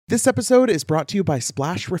This episode is brought to you by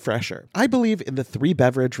Splash Refresher. I believe in the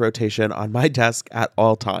 3-beverage rotation on my desk at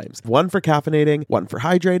all times. One for caffeinating, one for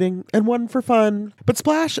hydrating, and one for fun. But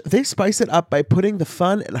Splash, they spice it up by putting the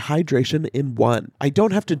fun and hydration in one. I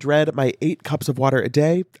don't have to dread my 8 cups of water a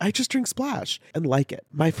day. I just drink Splash and like it.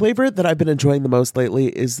 My flavor that I've been enjoying the most lately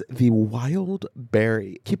is the Wild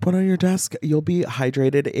Berry. Keep one on your desk. You'll be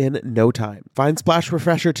hydrated in no time. Find Splash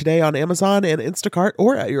Refresher today on Amazon and Instacart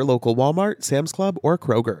or at your local Walmart, Sam's Club, or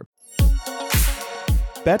Kroger.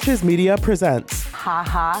 Betches Media presents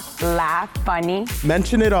Ha, laugh, funny.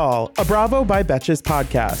 Mention It All, a Bravo by Betches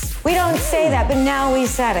podcast. We don't say that, but now we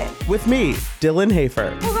said it. With me, Dylan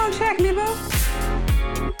Hafer. Who's gonna check me, boo?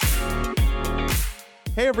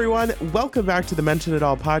 Hey everyone, welcome back to the Mention It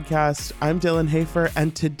All podcast. I'm Dylan Hafer,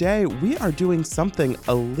 and today we are doing something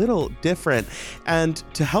a little different. And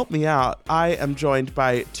to help me out, I am joined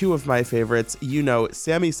by two of my favorites,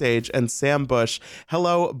 Sami Sage and Sam Bush.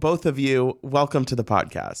 Hello, both of you. Welcome to the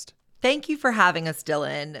podcast. Thank you for having us,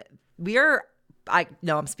 Dylan. I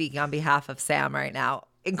know I'm speaking on behalf of Sam right now,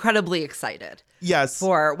 incredibly excited. Yes.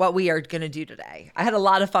 For what we are going to do today. I had a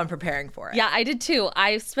lot of fun preparing for it. Yeah, I did too.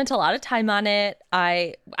 I spent a lot of time on it.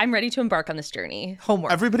 I'm ready to embark on this journey.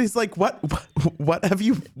 Homework. Everybody's like, what are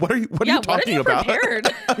you talking about? Prepared?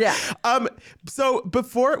 Yeah. So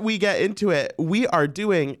before we get into it, we are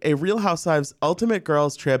doing a Real Housewives Ultimate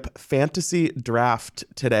Girls Trip fantasy draft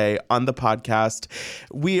today on the podcast.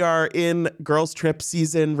 We are in Girls Trip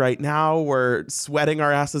season right now. We're sweating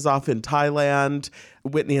our asses off in Thailand.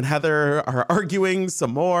 Whitney and Heather are arguing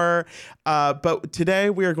some more. But today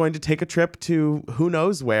we are going to take a trip to who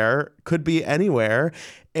knows where, could be anywhere.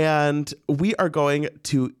 And we are going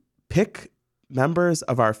to pick members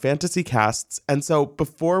of our fantasy casts. And so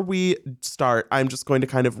before we start, I'm just going to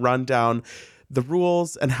kind of run down the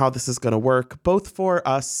rules and how this is going to work, both for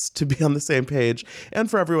us to be on the same page and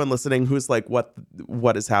for everyone listening who's like,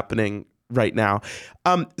 what is happening right now?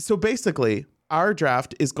 So basically, our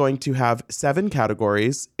draft is going to have 7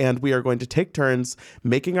 categories, and we are going to take turns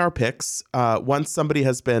making our picks. Once somebody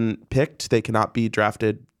has been picked, they cannot be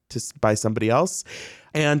drafted by somebody else.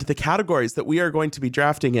 And the categories that we are going to be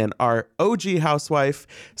drafting in are OG Housewife,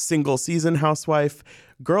 Single Season Housewife,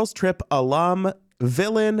 Girls Trip Alum,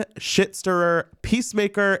 Villain, Shit Stirrer,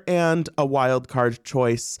 Peacemaker, and a wild card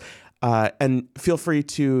choice. And feel free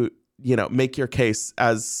to make your case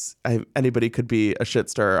as anybody could be a shit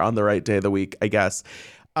stirrer on the right day of the week, I guess.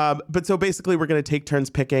 But so basically we're going to take turns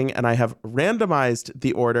picking, and I have randomized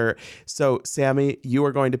the order. So Sammy, you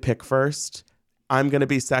are going to pick first. I'm going to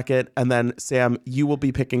be second. And then Sam, you will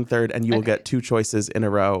be picking third, and you will get 2 choices in a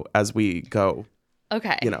row as we go.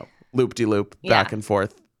 Okay. Loop-de-loop, back and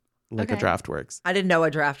forth like a draft works. I didn't know a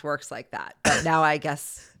draft works like that, but now I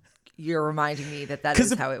guess you're reminding me that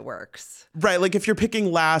is how it works. Right. Like if you're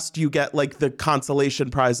picking last, you get like the consolation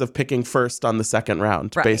prize of picking first on the second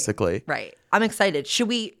round, basically. Right. I'm excited.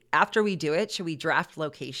 After we do it, should we draft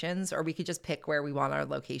locations, or we could just pick where we want our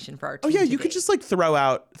location for our team? Oh yeah, you could just like throw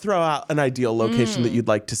out an ideal location that you'd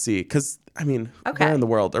like to see. Because where in the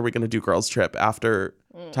world are we going to do Girls Trip after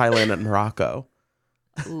Thailand and Morocco?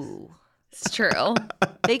 Ooh, it's true.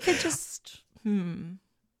 They could just.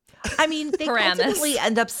 They ultimately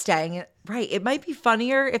end up staying. Right. It might be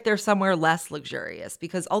funnier if they're somewhere less luxurious,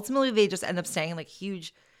 because ultimately they just end up staying in like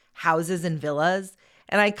huge houses and villas.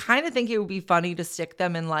 And I kind of think it would be funny to stick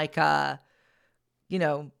them in like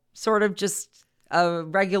sort of just a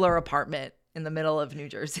regular apartment in the middle of New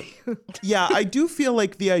Jersey. Yeah, I do feel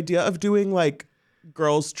like the idea of doing like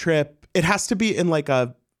Girls Trip, it has to be in like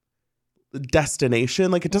a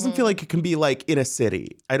destination. Like it doesn't feel like it can be like in a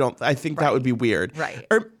city. I think that would be weird. Right.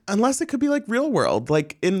 Or unless it could be like Real World.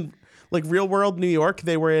 Like in like Real World New York,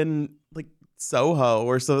 they were in like Soho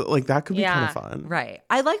or so, like that could be kind of fun. Right.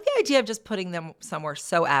 I like the idea of just putting them somewhere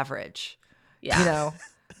so average. Yeah.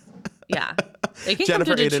 Yeah. They can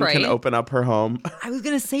Jennifer come to Detroit. Aiden can open up her home. I was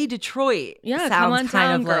going to say Detroit. Yeah, sounds come on kind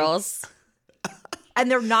down, of girls.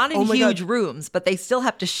 And they're not in huge rooms, but they still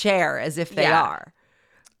have to share as if they are.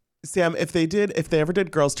 Sam, if they ever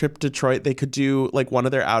did Girls Trip Detroit, they could do like one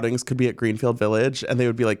of their outings could be at Greenfield Village, and they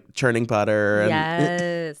would be like churning butter.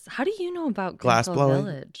 Yes. How do you know about glass Greenfield blowing?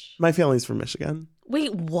 Village? My family's from Michigan.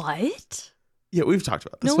 Wait, what? Yeah, we've talked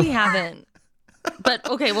about this. No, we haven't. But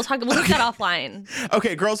okay, we'll take that offline.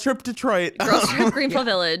 Okay, Girls Trip Detroit. Girls Trip Greenfield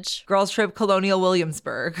Village. Girls Trip Colonial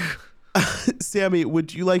Williamsburg. Sammy,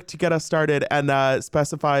 would you like to get us started and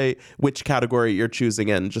specify which category you're choosing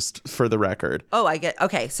in, just for the record? Oh,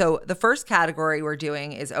 okay. So the first category we're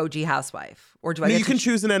doing is OG Housewife. Or do I? No, you can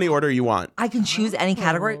choose in any order you want. I can choose any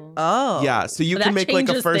category. Oh, yeah. So you can make like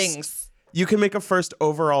a first. Things. You can make a first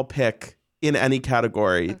overall pick in any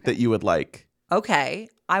category that you would like. Okay.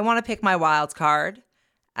 I want to pick my wild card,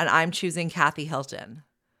 and I'm choosing Kathy Hilton.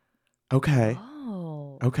 Okay.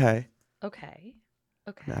 Oh. Okay. Okay.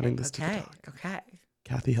 Okay. I'm adding this to the Okay. doc. Okay.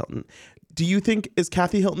 Kathy Hilton. Do you think, is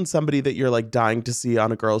Kathy Hilton somebody that you're like dying to see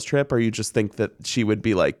on a girls trip, or you just think that she would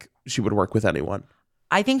be like, she would work with anyone?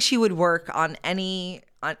 I think she would work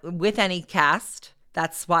with any cast.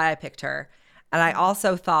 That's why I picked her. And I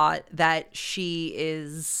also thought that she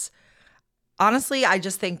is, honestly, I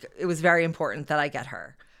just think it was very important that I get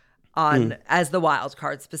her on as the wild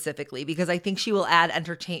card specifically, because I think she will add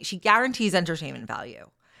she guarantees entertainment value.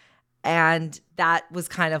 And that was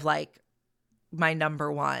kind of like my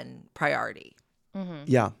number one priority.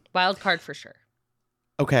 Yeah. Wild card for sure.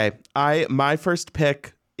 Okay. My first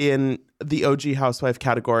pick in the OG housewife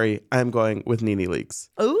category, I'm going with Nene Leakes.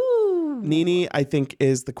 Ooh. Nene, I think,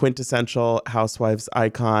 is the quintessential housewives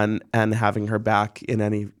icon, and having her back in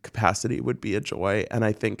any capacity would be a joy. And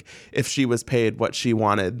I think if she was paid what she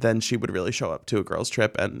wanted, then she would really show up to a girls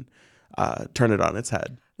trip and turn it on its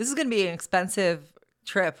head. This is going to be an expensive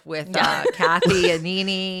trip with Kathy and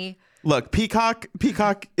Nene. Look, Peacock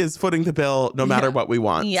is footing the bill no matter what we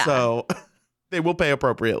want. Yeah. So they will pay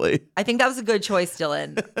appropriately. I think that was a good choice,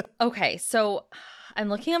 Dylan. Okay, so I'm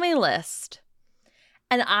looking at my list,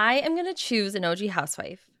 and I am going to choose an OG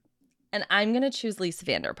housewife, and I'm going to choose Lisa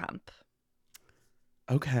Vanderpump.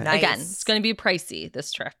 Okay. Nice. Again, it's going to be pricey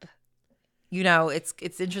this trip. You know, it's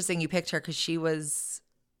interesting you picked her because she was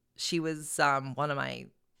one of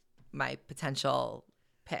my potential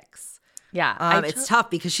picks. Yeah. It's tough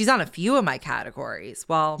because she's on a few of my categories.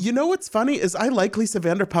 Well, You know what's funny is I like Lisa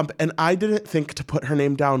Vanderpump, and I didn't think to put her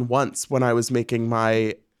name down once when I was making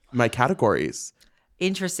my categories.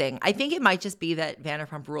 interesting. I think it might just be that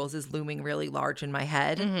Vanderpump Rules is looming really large in my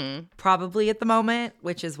head, probably at the moment,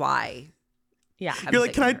 which is why. Yeah. You're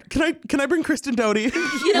like, can I bring Kristen Doty?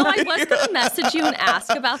 You know, I was going to message you and ask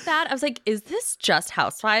about that. I was like, is this just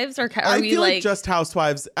Housewives, or are I we feel like like just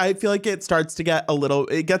Housewives. I feel like it starts to get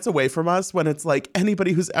it gets away from us when it's like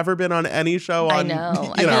anybody who's ever been on any show on, I know. I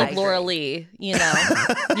you feel know. like Laura Lee, you know,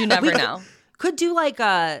 you never know. Could do like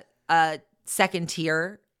a second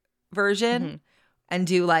tier version and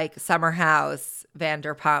do like Summer House,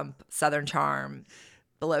 Vanderpump, Southern Charm,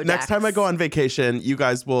 Below Decks. Next time I go on vacation, you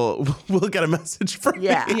guys will get a message from me.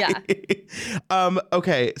 Yeah.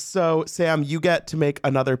 Okay, so Sam, you get to make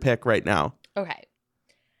another pick right now. Okay.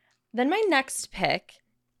 Then my next pick,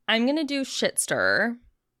 I'm going to do Shit Stirrer,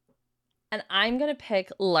 and I'm going to pick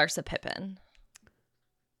Larsa Pippen.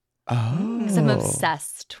 Oh. Because I'm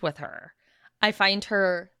obsessed with her. I find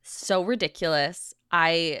her so ridiculous.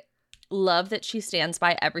 I love that she stands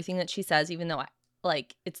by everything that she says, even though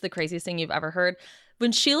it's the craziest thing you've ever heard.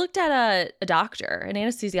 When she looked at a doctor, an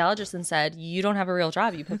anesthesiologist, and said, "You don't have a real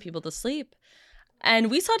job. You put people to sleep." And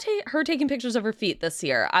we saw her taking pictures of her feet this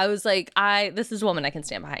year. I was like, this is a woman I can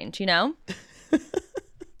stand behind, you know?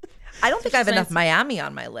 I don't think I have enough Miami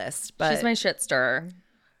on my list, but She's my shit stirrer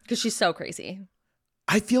because she's so crazy.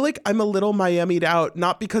 I feel like I'm a little Miami'd out,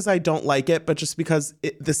 not because I don't like it, but just because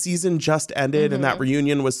the season just ended and that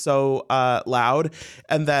reunion was so loud.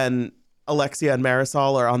 And then Alexia and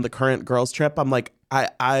Marisol are on the current girls trip. I'm like,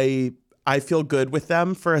 I feel good with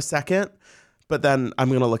them for a second, but then I'm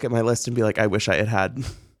going to look at my list and be like, I wish I had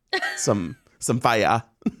some fire.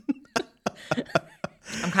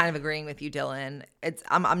 I'm kind of agreeing with you, Dylan.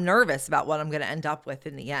 I'm nervous about what I'm going to end up with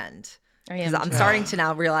in the end. Because I'm starting to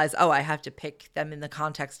now realize, I have to pick them in the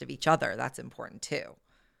context of each other. That's important too.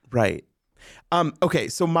 Right. Okay,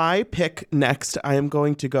 so my pick next, I am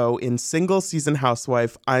going to go in single season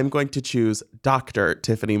housewife. I'm going to choose Dr.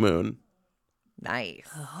 Tiffany Moon. Nice.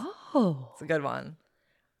 Oh. It's a good one.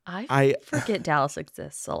 I forget Dallas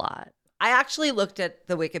exists a lot. I actually looked at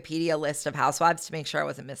the Wikipedia list of housewives to make sure I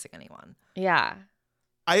wasn't missing anyone. Yeah.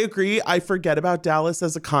 I agree. I forget about Dallas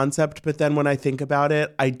as a concept, but then when I think about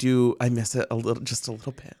it, I miss it just a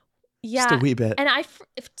little bit. Yeah. Just a wee bit. And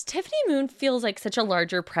if Tiffany Moon feels like such a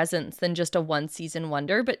larger presence than just a one season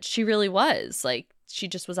wonder, but she really was. Like, she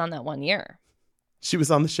just was on that 1 year. She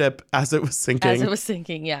was on the ship as it was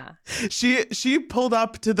sinking. Yeah. She pulled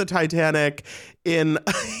up to the Titanic in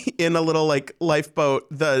a little like lifeboat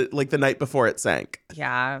the night before it sank.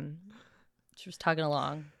 Yeah. She was tugging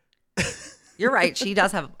along. You're right. She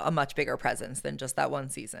does have a much bigger presence than just that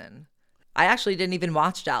one season. I actually didn't even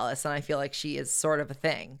watch Dallas, and I feel like she is sort of a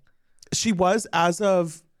thing. She was, as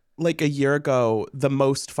of like a year ago, the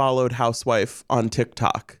most followed housewife on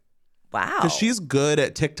TikTok. Wow. Because she's good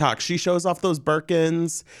at TikTok. She shows off those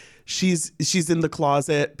Birkins. She's in the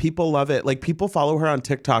closet. People love it. Like, people follow her on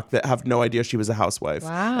TikTok that have no idea she was a housewife.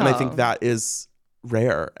 Wow. And I think that is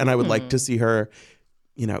rare. And I would like to see her,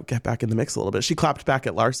 get back in the mix a little bit. She clapped back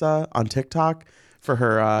at Larsa on TikTok for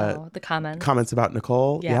her the comments about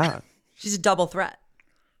Nicole. Yeah. She's a double threat.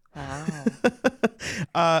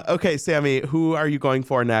 Wow. Okay, Sami, who are you going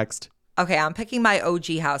for next? Okay, I'm picking my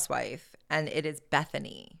OG housewife, and it is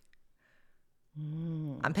Bethany.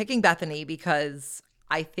 I'm picking Bethany because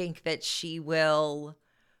I think that she will,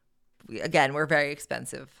 again, we're very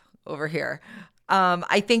expensive over here.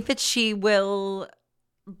 I think that she will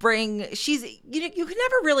you can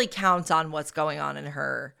never really count on what's going on in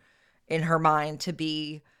her mind to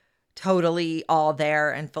be totally all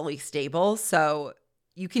there and fully stable. So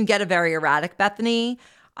you can get a very erratic Bethany.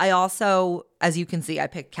 I also, as you can see, I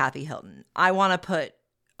picked Kathy Hilton. I want to put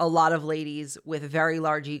a lot of ladies with very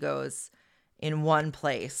large egos in one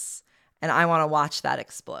place, and I want to watch that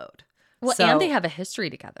explode. Well, and they have a history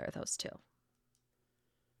together, those two.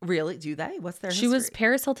 Really? Do they? What's their She history? was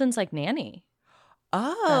Paris Hilton's like nanny.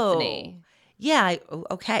 Oh. Bethany. Yeah.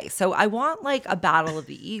 Okay. So I want like a battle of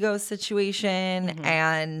the egos situation,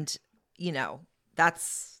 and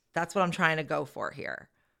that's what I'm trying to go for here.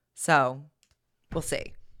 So we'll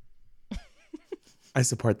see. I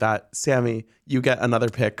support that. Sami, you get another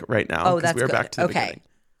pick right now. Oh, that's we're good. back to the Okay. beginning.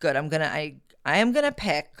 Good. I am gonna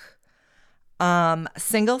pick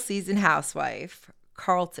single season housewife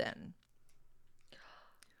Carlton.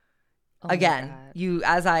 Oh my Again, God.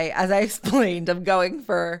 as I explained, I'm going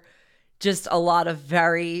for just a lot of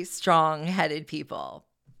very strong-headed people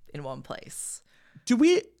in one place. Do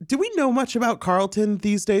we know much about Carlton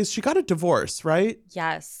these days? She got a divorce, right?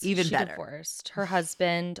 Yes. Even she better. Divorced. Her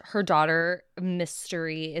husband, her daughter,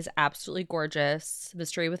 Mystery, is absolutely gorgeous.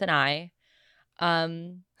 Mystery with an I.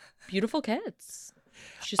 Beautiful kids.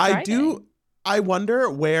 She's thriving. I wonder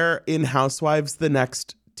where in Housewives the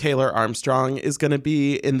next Taylor Armstrong is going to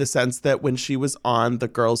be, in the sense that when she was on the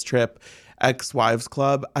girls trip ex-wives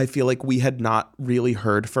club, I feel like we had not really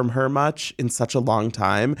heard from her much in such a long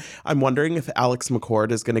time. I'm wondering if Alex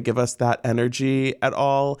McCord is going to give us that energy at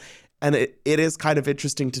all. And it is kind of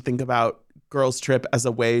interesting to think about girls trip as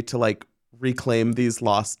a way to like reclaim these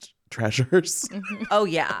lost treasures. Oh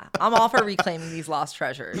yeah, I'm all for reclaiming these lost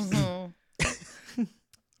treasures.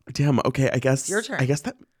 Damn. Okay. I guess Your turn. I guess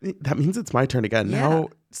that means it's my turn again. Yeah. Now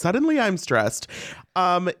suddenly I'm stressed.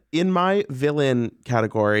 In my villain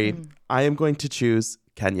category, I am going to choose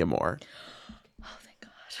Kenya Moore. Oh, thank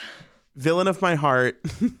God. Villain of my heart.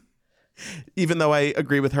 Even though I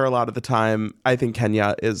agree with her a lot of the time, I think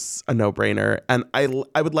Kenya is a no-brainer, and I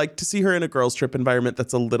would like to see her in a girls trip environment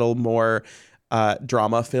that's a little more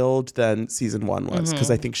drama filled than season 1 was,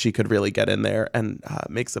 because I think she could really get in there and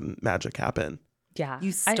make some magic happen. Yeah.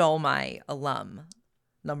 You stole my alum,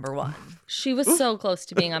 number 1. She was so close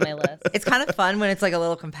to being on my list. It's kind of fun when it's like a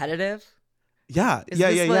little competitive. Yeah.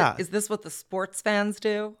 Is this what the sports fans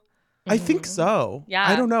do? I think so. Yeah.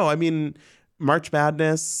 I don't know. I mean, March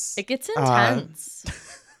Madness. It gets intense.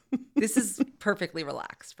 This is perfectly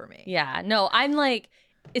relaxed for me. Yeah. No, I'm like,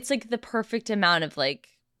 it's like the perfect amount of like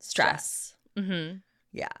stress. Mm-hmm.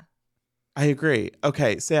 Yeah. I agree.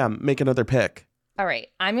 Okay, Sam, make another pick. All right.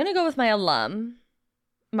 I'm going to go with my alum,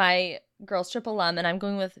 my girls trip alum, and I'm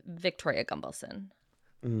going with Victoria Gumbelson.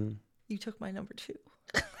 You took my number 2.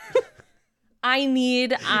 I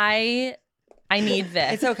need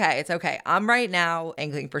Vic. It's okay. It's okay. I'm right now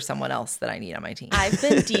angling for someone else that I need on my team. I've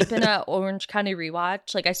been deep in a Orange County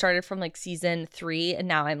rewatch. Like I started from like season 3 and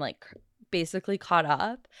now I'm like basically caught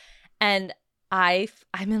up. And I'm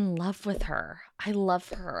in love with her. I love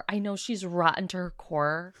her. I know she's rotten to her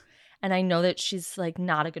core. And I know that she's like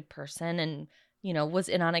not a good person and, you know, was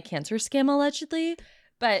in on a cancer scam allegedly.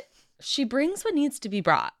 But she brings what needs to be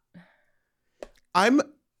brought. I'm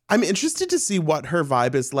interested to see what her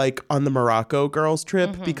vibe is like on the Morocco girls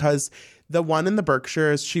trip, because the one in the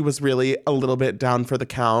Berkshires, she was really a little bit down for the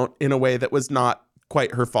count in a way that was not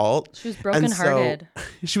quite her fault. She was brokenhearted.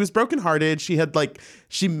 She was brokenhearted.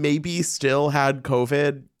 She maybe still had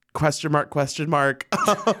COVID, ?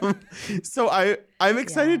 So I'm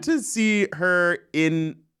excited to see her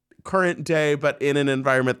in current day, but in an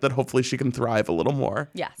environment that hopefully she can thrive a little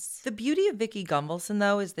more. Yes. The beauty of Vicky Gumbelson,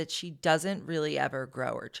 though, is that she doesn't really ever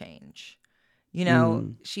grow or change. You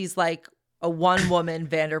know, she's like a one-woman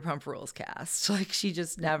Vanderpump Rules cast. Like, she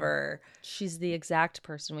just never... She's the exact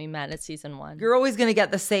person we met at season 1. You're always going to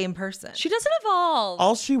get the same person. She doesn't evolve.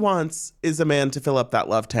 All she wants is a man to fill up that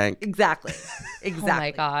love tank. Exactly. Oh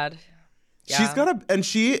my God. She's Yeah. got and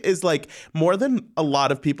she is like, more than a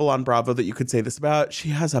lot of people on Bravo that you could say this about, she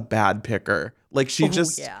has a bad picker. Like, she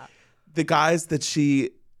the guys that she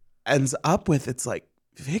ends up with, it's like,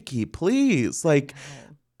 Vicky, please. Like,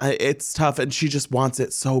 it's tough, and she just wants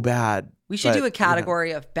it so bad. We should But, do a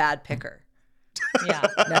category of bad picker. Yeah.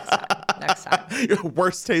 Next time.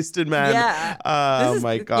 Worst taste in men. Yeah. Oh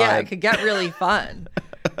my God. Yeah, it could get really fun.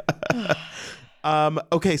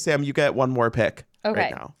 Okay, Sam, you get one more pick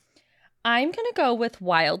right now. I'm going to go with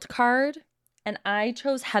wild card, and I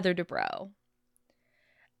chose Heather Dubrow.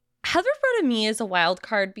 Heather Dubrow to me is a wild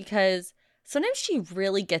card because sometimes she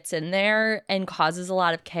really gets in there and causes a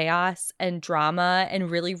lot of chaos and drama and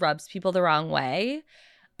really rubs people the wrong way.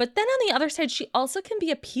 But then on the other side, she also can be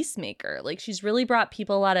a peacemaker. Like, she's really brought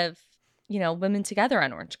people, a lot of, women together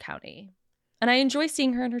on Orange County. And I enjoy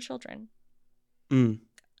seeing her and her children. Mm.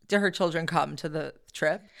 Do her children come to the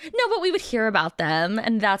trip? No, but we would hear about them,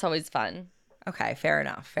 and that's always fun. Okay, fair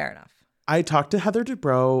enough. I talked to Heather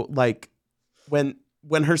Dubrow like when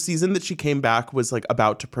her season that she came back was like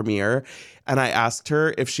about to premiere, and I asked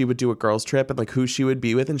her if she would do a girls trip and like who she would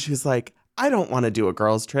be with, and she's like, I don't want to do a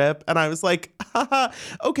girls trip. And I was like, haha,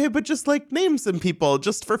 okay, but just like name some people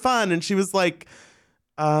just for fun. And she was like,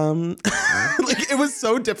 like it was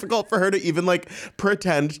so difficult for her to even like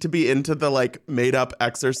pretend to be into the like made up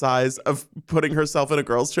exercise of putting herself in a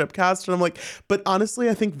girls trip cast. And I'm like, but honestly,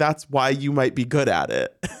 I think that's why you might be good at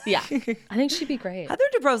it. Yeah, I think she'd be great. Heather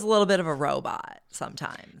Dubrow's a little bit of a robot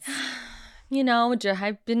sometimes.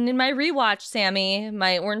 I've been in my rewatch, Sammy,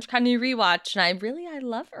 my Orange County rewatch, and I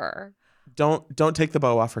love her. Don't take the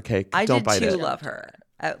bow off her cake. I Don't did bite too it. love her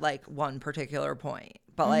at like one particular point,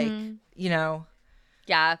 but like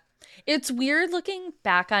Yeah. It's weird looking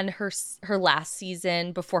back on her last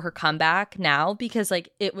season before her comeback now, because like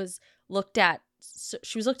she was looked at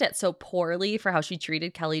so poorly for how she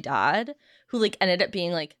treated Kelly Dodd, who like ended up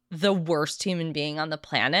being like the worst human being on the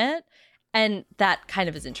planet. And that kind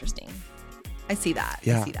of is interesting. I see that.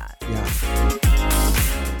 Yeah. I see that. Yeah.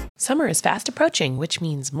 Summer is fast approaching, which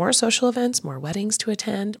means more social events, more weddings to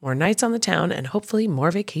attend, more nights on the town, and hopefully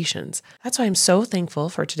more vacations. That's why I'm so thankful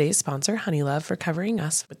for today's sponsor, Honeylove, for covering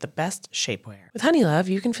us with the best shapewear. With Honeylove,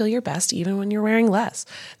 you can feel your best even when you're wearing less.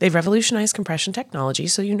 They've revolutionized compression technology,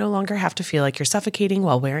 so you no longer have to feel like you're suffocating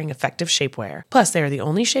while wearing effective shapewear. Plus, they are the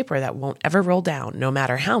only shapewear that won't ever roll down, no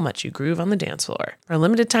matter how much you groove on the dance floor. For a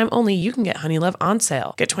limited time only, you can get Honeylove on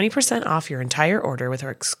sale. Get 20% off your entire order with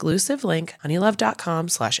our exclusive link,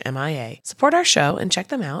 honeylove.com/MIA. Support our show and check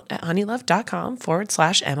them out at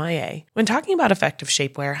honeylove.com/MIA. When talking about effective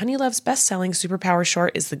shapewear, Honeylove's best-selling Superpower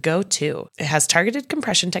Short is the go-to. It has targeted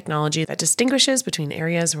compression technology that distinguishes between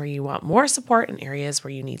areas where you want more support and areas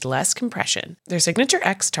where you need less compression. Their Signature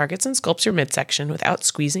X targets and sculpts your midsection without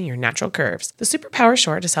squeezing your natural curves. The Superpower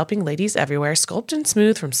Short is helping ladies everywhere sculpt and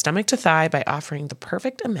smooth from stomach to thigh by offering the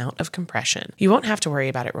perfect amount of compression. You won't have to worry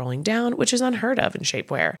about it rolling down, which is unheard of in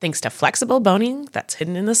shapewear, thanks to flexible boning that's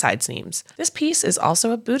hidden in the side seams. This piece is also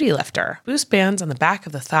a booty lifter. Boost bands on the back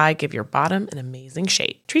of the thigh give your bottom an amazing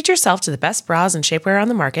shape. Treat yourself to the best bras and shapewear on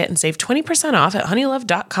the market and save 20% off at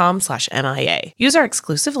honeylove.com/MIA. Use our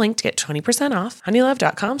exclusive link to get 20% off,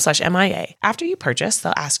 honeylove.com/MIA. After you purchase,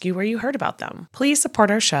 they'll ask you where you heard about them. Please support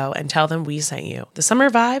our show and tell them we sent you. The summer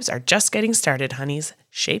vibes are just getting started, honeys.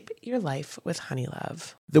 Shape your life with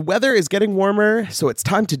Honeylove. The weather is getting warmer, so it's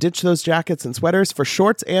time to ditch those jackets and sweaters for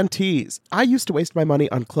shorts and tees. I used to waste my money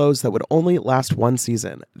on clothes that would only last one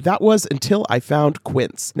season. That was until I found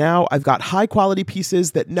Quince. Now I've got high-quality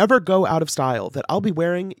pieces that never go out of style that I'll be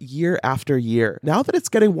wearing year after year. Now that it's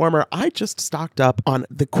getting warmer, I just stocked up on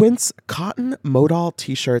the Quince cotton modal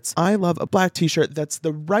t-shirts. I love a black t-shirt that's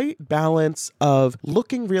the right balance of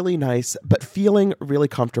looking really nice but feeling really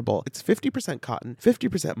comfortable. It's 50% cotton,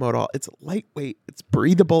 50% modal. It's lightweight, it's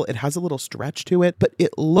breathable, it has a little stretch to it, but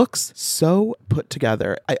it looks so put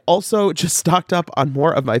together. I also just stocked up on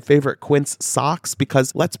more of my favorite Quince socks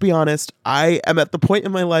because, let's be honest, I am at the point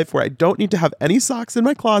in my life where I don't need to have any socks in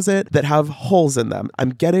my closet that have holes in them. I'm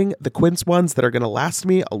getting the Quince ones that are going to last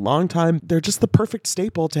me a long time. They're just the perfect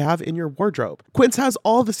staple to have in your wardrobe. Quince has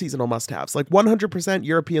all the seasonal must-haves, like 100%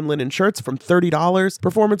 European linen shirts from $30,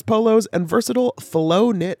 performance polos, and versatile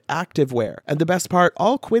faux knit activewear. And the best part,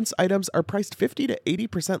 all Quince items are priced 50 to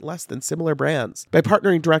 80% less than similar brands. By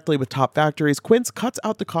partnering directly with top factories, Quince cuts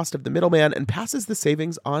out the cost of the middleman and passes the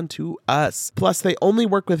savings on to us. Plus, they only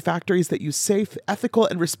work with factories that use safe, ethical,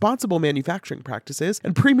 and responsible manufacturing practices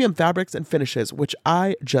and premium fabrics and finishes, which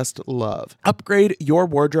I just love. Upgrade your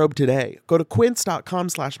wardrobe today. Go to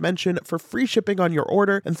quince.com/mention for free shipping on your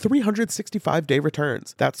order and 365-day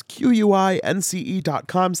returns. That's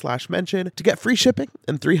QUINCE.com/mention to get free shipping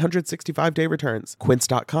and 365-day returns.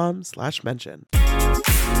 Quince.com/mention.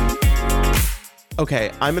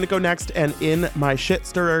 Okay, I'm going to go next, and in my shit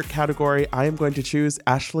stirrer category, I am going to choose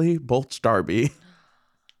Ashley Bolch Darby.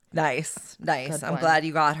 Nice. Good I'm one. glad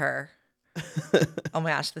you got her. Oh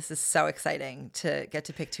my gosh, this is so exciting to get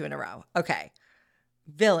to pick 2 in a row. Okay.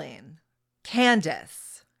 Villain.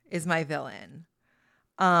 Candace is my villain.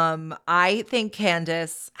 I think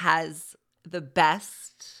Candace has the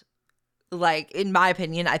best, like, in my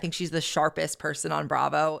opinion, I think she's the sharpest person on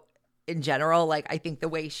Bravo in general. Like, I think the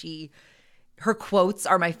way her quotes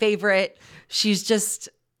are my favorite. She's just,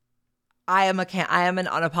 I am an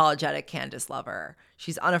unapologetic Candace lover.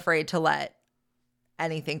 She's unafraid to let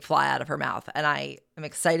anything fly out of her mouth. And I am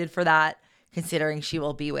excited for that, considering she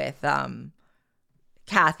will be with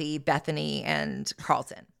Kathy, Bethany, and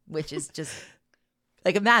Carlton, which is just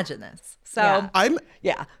like, imagine this. So I'm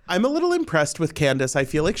a little impressed with Candace. I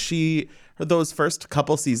feel like those first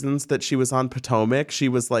couple seasons that she was on Potomac, she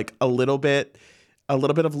was like a little bit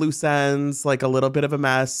of loose ends, like a little bit of a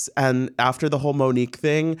mess. And after the whole Monique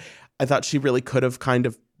thing, I thought she really could have kind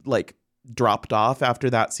of like dropped off after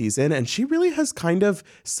that season. And she really has kind of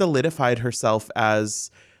solidified herself as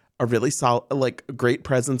a really solid, like, great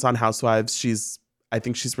presence on Housewives. I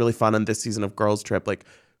think she's really fun on this season of Girls Trip. Like,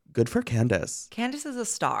 good for Candace. Candace is a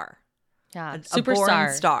star. Yeah, a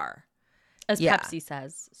born star. As Pepsi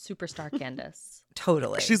says, superstar Candace.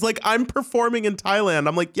 Totally. She's like, I'm performing in Thailand.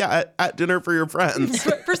 I'm like, yeah, at dinner for your friends.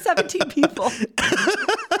 For 17 people.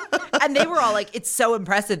 And they were all like, it's so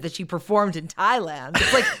impressive that she performed in Thailand.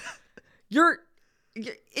 It's like, you're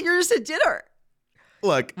just at dinner.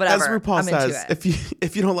 Look, whatever. As RuPaul says,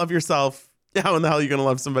 if you don't love yourself, how in the hell are you going to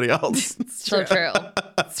love somebody else? It's so true.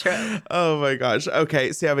 It's true. Oh my gosh.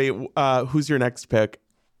 Okay, Sammy, who's your next pick?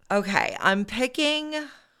 Okay, I'm picking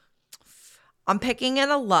an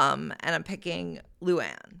alum, and I'm picking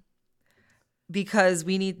Luann, because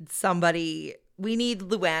we need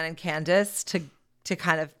Luann and Candace to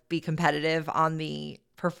kind of be competitive on the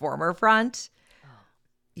performer front.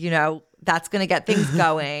 You know, that's going to get things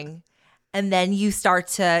going. And then you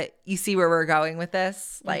see where we're going with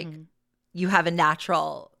this. Like, you have a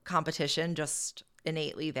natural competition just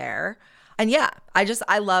innately there. And yeah, I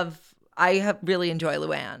really enjoy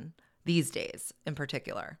Luann these days in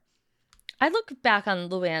particular. I look back on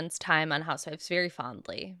Luann's time on Housewives very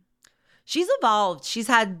fondly. She's evolved. She's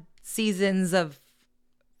had seasons of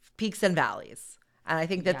peaks and valleys. And I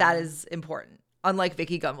think that is important. Unlike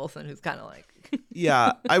Vicky Gunvalson, who's kind of like...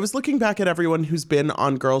 Yeah, I was looking back at everyone who's been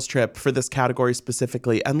on Girls Trip for this category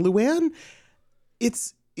specifically. And Luann,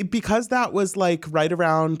 because that was like right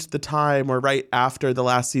around the time or right after the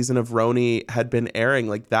last season of Roni had been airing.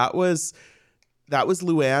 Like, that was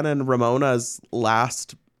Luann and Ramona's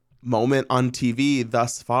last moment on TV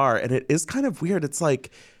thus far. And it is kind of weird. It's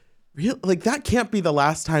like, that can't be the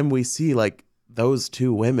last time we see like those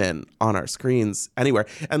two women on our screens anywhere.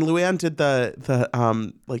 And Luann did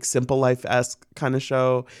the like Simple Life-esque kind of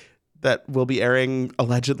show that will be airing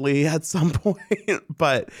allegedly at some point.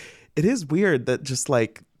 But it is weird that just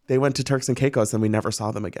like they went to Turks and Caicos and we never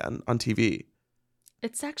saw them again on TV.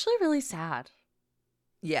 It's actually really sad.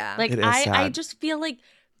 Yeah. Like, sad. I just feel like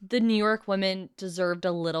the New York women deserved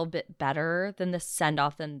a little bit better than the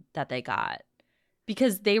send-off that they got,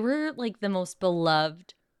 because they were like the most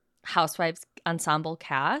beloved Housewives ensemble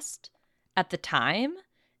cast at the time,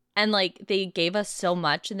 and like they gave us so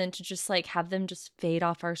much, and then to just like have them just fade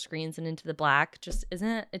off our screens and into the black just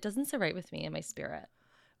doesn't sit right with me in my spirit.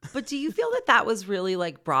 But do you feel that was really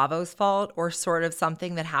like Bravo's fault, or sort of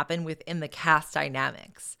something that happened within the cast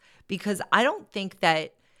dynamics? Because I don't think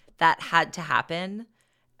that had to happen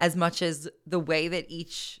as much as the way that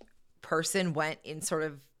each person went in sort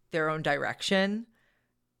of their own direction.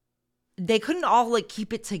 They couldn't all like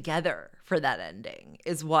keep it together for that ending,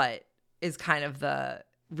 is what is kind of the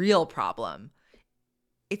real problem.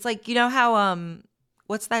 It's like, you know how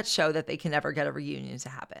what's that show that they can never get a reunion to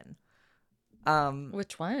happen?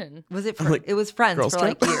 Which one? Was it Like, it was Friends Girls for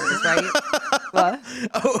like Trip? years, right? What?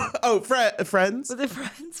 Friends? Was it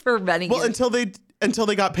Friends for many Well, years? until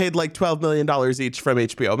they got paid like $12 million each from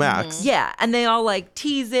HBO Max. Yeah, and they all like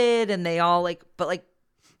tease it, and they all like, but like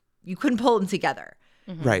you couldn't pull them together.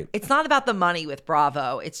 Right. It's not about the money with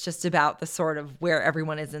Bravo. It's just about the sort of where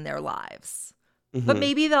everyone is in their lives. But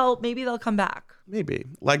maybe they'll come back. Maybe.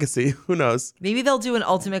 Legacy. Who knows? Maybe they'll do an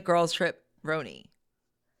Ultimate Girls Trip Roni.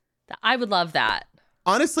 I would love that.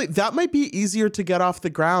 Honestly, that might be easier to get off the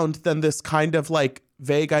ground than this kind of like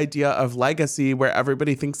vague idea of Legacy where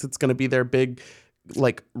everybody thinks it's going to be their big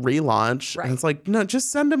like relaunch. Right. And it's like, no,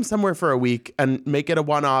 just send them somewhere for a week and make it a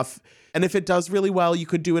one-off. And if it does really well, you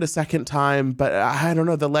could do it a second time. But I don't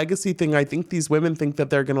know, the Legacy thing, I think these women think that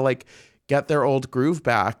they're going to like get their old groove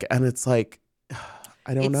back. And it's like,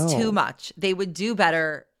 I don't know. It's too much. They would do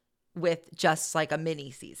better with just like a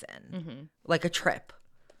mini season, like a trip.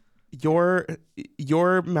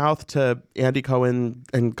 your mouth to Andy Cohen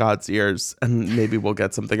and God's ears, and maybe we'll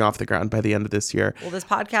get something off the ground by the end of this year. Well, this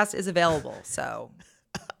podcast is available, so.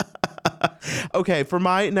 Okay, for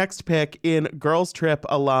my next pick in Girls Trip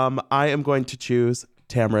alum, I am going to choose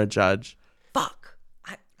Tamara Judge. Fuck.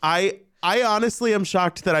 I honestly am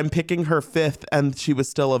shocked that I'm picking her fifth and she was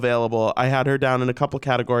still available. I had her down in a couple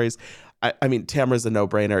categories. I mean, Tamara's a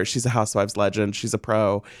no-brainer. She's a Housewives legend. She's a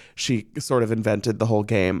pro. She sort of invented the whole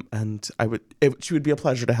game, and she would be a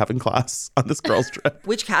pleasure to have in class on this girls' trip.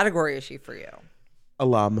 Which category is she for you?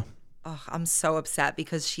 Alum. Oh, I'm so upset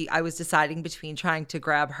because I was deciding between trying to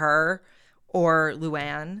grab her or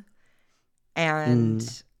Luann,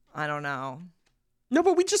 and I don't know. No,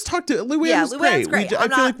 but we just talked to Luann's Yeah, great. Luann's great. I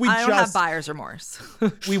feel like I don't have buyer's remorse.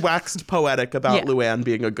 we waxed poetic about Yeah. Luann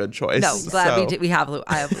being a good choice. No, glad we did. I have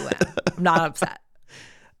Luann. I'm not upset.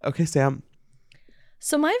 Okay, Sam.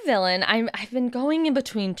 So my villain, I've been going in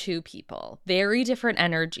between two people, very different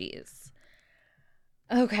energies.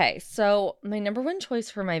 Okay, so my number one choice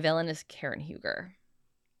for my villain is Karen Huger.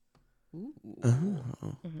 Ooh.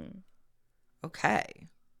 Oh. Mm-hmm. Okay.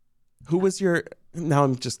 Who was your? Now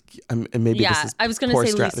I'm maybe this is I was going poor to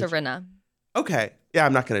say strategy. Lisa Rinna. Okay. Yeah,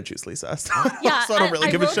 I'm not going to choose Lisa. So, Yeah, so I don't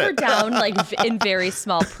really give a wrote shit. her down in very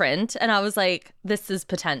small print, and I was like, this is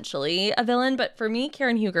potentially a villain. But for me,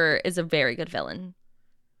 Karen Huger is a very good villain.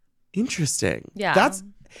 Interesting. Yeah.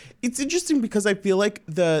 It's interesting because I feel like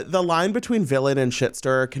the line between villain and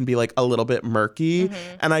shitstirrer can be like a little bit murky.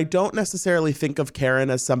 Mm-hmm. And I don't necessarily think of Karen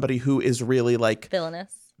as somebody who is really like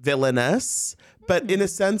villainous. But in a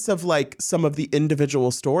sense of like some of the individual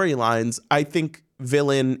storylines, I think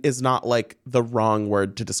villain is not like the wrong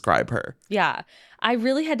word to describe her. Yeah. I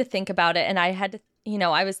really had to think about it. And I had to,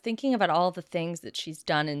 I was thinking about all the things that she's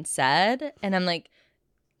done and said. And I'm like,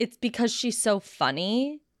 it's because she's so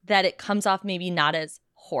funny that it comes off maybe not as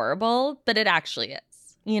horrible, but it actually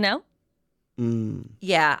is, Yeah,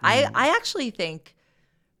 I actually think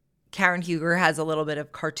Karen Huger has a little bit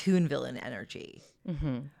of cartoon villain energy.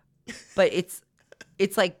 Mm-hmm. But it's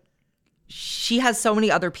like she has so many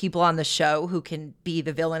other people on the show who can be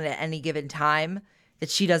the villain at any given time that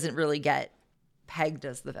she doesn't really get pegged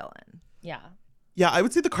as the villain. Yeah. Yeah, I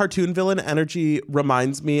would say the cartoon villain energy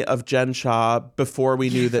reminds me of Jen Shah before we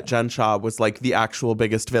knew that Jen Shah was like the actual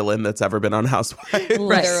biggest villain that's ever been on Housewives.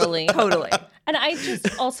 Literally. Totally. And I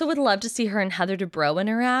just also would love to see her and Heather Dubrow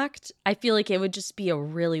interact. I feel like it would just be a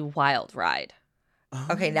really wild ride.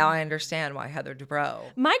 Okay, now I understand why Heather Dubrow.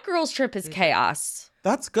 My girls' trip is chaos.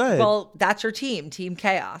 That's good. Well, that's your team, Team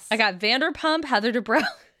Chaos. I got Vanderpump, Heather Dubrow,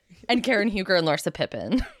 and Karen Huger and Larsa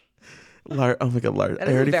Pippen. Oh my God, Larsa. That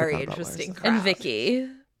is a very interesting crowd. And Vicky.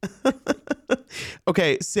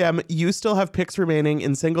 Okay, Sam, you still have picks remaining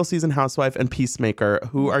in Single Season Housewife and Peacemaker.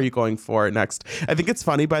 Who are you going for next? I think it's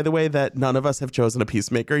funny, by the way, that none of us have chosen a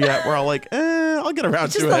Peacemaker yet. We're all like, I'll get around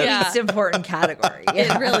It's just to the it. least important category.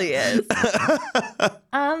 It really is.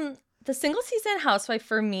 The Single Season Housewife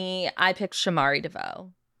for me, I picked Shamari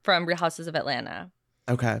DeVoe from Real Houses of Atlanta.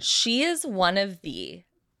 Okay. She is one of the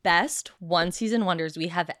best one-season wonders we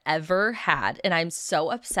have ever had, and I'm so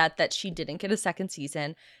upset that she didn't get a second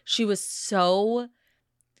season. She was so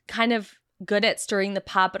kind of good at stirring the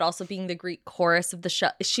pot, but also being the Greek chorus of the show.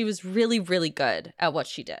 She was really, really good at what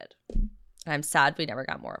she did. And I'm sad we never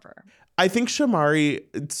got more of her. I think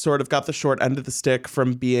Shamari sort of got the short end of the stick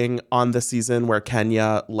from being on the season where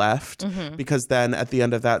Kenya left, because then at the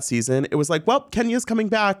end of that season, it was like, well, Kenya's coming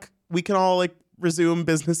back. We can all like resume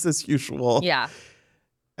business as usual. Yeah.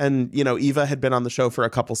 And, Eva had been on the show for a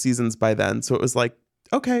couple seasons by then. So it was like,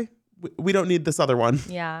 okay, we don't need this other one.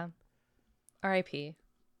 Yeah. R.I.P.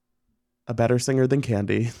 A better singer than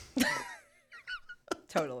Candy.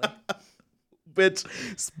 Totally. Which,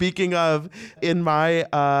 speaking of, in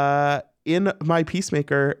my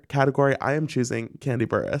Peacemaker category, I am choosing Candy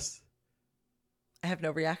Burruss. I have no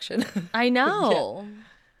reaction. I know.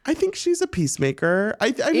 I think she's a peacemaker.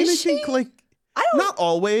 I mean, I think like not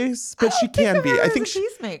always, but she can be. I think she's a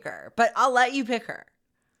peacemaker, but I'll let you pick her.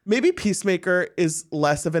 Maybe peacemaker is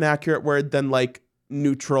less of an accurate word than like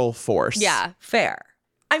neutral force. Yeah. Fair.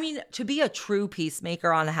 I mean, to be a true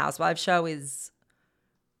peacemaker on a Housewives show is,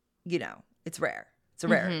 it's rare. It's a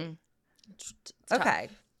rarity. It's Okay.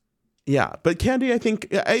 Yeah, but Candy,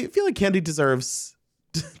 I feel like Candy deserves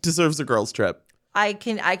a girls' trip. I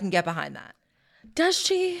can get behind that. Does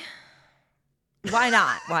she? Why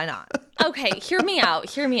not? Why not? Okay, hear me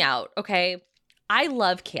out, okay? I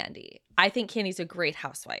love Candy. I think Candy's a great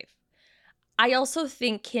housewife. I also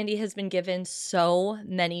think Candy has been given so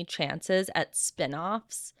many chances at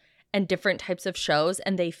spin-offs and different types of shows,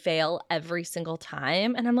 and they fail every single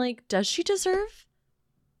time. And I'm like, does she deserve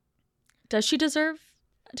Does she deserve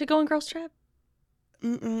to go on Girls Trip?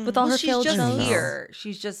 With all her she's failed just shows? here.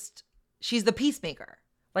 She's the peacemaker.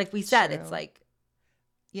 Like we said, True. it's like,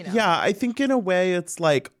 Yeah, I think in a way it's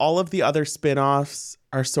like all of the other spin-offs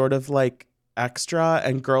are sort of like extra,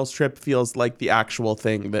 and Girls Trip feels like the actual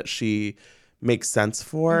thing that she makes sense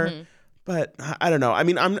for. Mm-hmm. But I don't know. I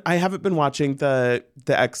mean, I haven't been watching the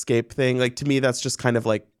Escape thing. Like, to me, that's just kind of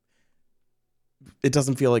like, it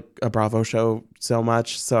doesn't feel like a Bravo show so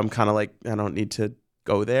much. So I'm kind of like, I don't need to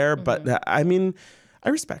go there. But I mean, I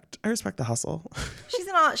respect the hustle.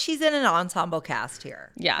 she's in an ensemble cast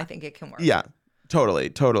here. Yeah. I think it can work. Yeah,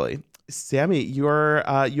 totally. Sammy, you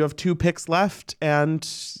have 2 picks left, and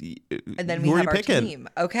then we who are have you our picking? team.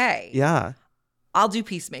 Okay. Yeah. I'll do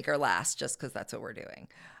Peacemaker last just because that's what we're doing.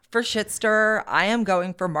 For Shitster, I am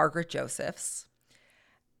going for Margaret Josephs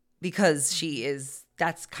because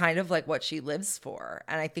that's kind of like what she lives for.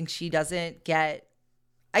 And I think she doesn't get,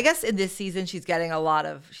 I guess in this season, she's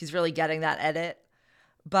really getting that edit.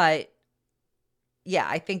 But yeah,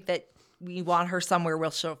 I think that we want her somewhere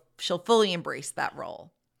where she'll fully embrace that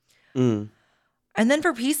role. And then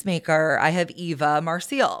for Peacemaker, I have Eva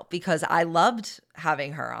Marcille because I loved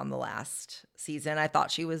having her on the last season. I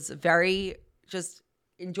thought she was very just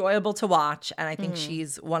enjoyable to watch. And I think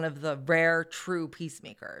she's one of the rare true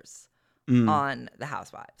peacemakers on The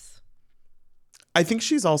Housewives. I think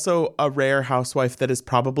she's also a rare housewife that is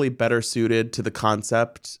probably better suited to the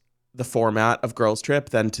concept, the format of Girls Trip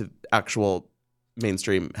than to actual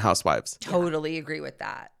mainstream housewives. Totally agree with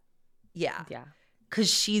that. Yeah. Yeah.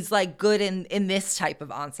 Because she's like good in this type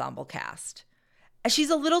of ensemble cast. She's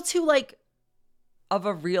a little too like of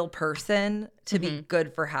a real person to be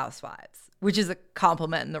good for Housewives, which is a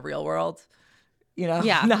compliment in the real world.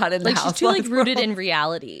 Yeah. Not in the like she's too Housewives like rooted world. in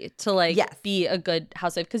reality to like be a good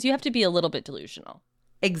housewife because you have to be a little bit delusional.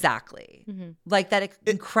 Exactly. Like that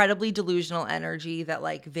incredibly delusional energy that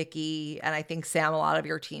like Vicky and I think Sam, a lot of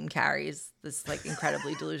your team carries this like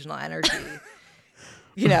incredibly delusional energy.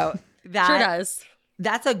 That Sure does.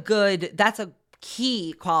 That's a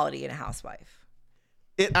key quality in a housewife.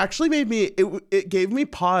 It actually it gave me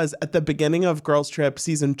pause at the beginning of Girls Trip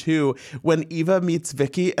season 2 when Eva meets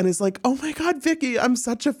Vicky and is like, oh my God, Vicky, I'm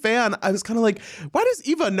such a fan. I was kind of like, why does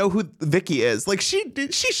Eva know who Vicky is? Like she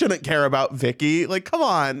shouldn't care about Vicky. Like, come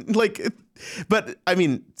on. Like, but I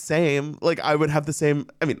mean, same, like I would have the same.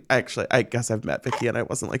 I mean, actually, I guess I've met Vicky and I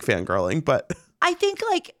wasn't like fangirling, but I think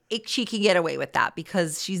like she can get away with that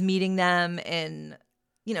because she's meeting them and,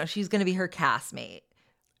 she's going to be her castmate.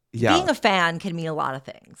 yeah. Being a fan can mean a lot of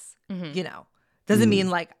things, Doesn't mean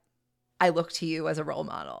like I look to you as a role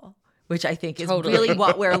model, which I think is really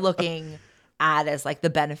what we're looking at as like the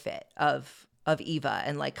benefit of Eva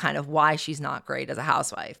and like kind of why she's not great as a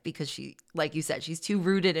housewife because she, like you said, she's too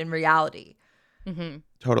rooted in reality.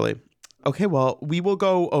 Totally. Okay, well, we will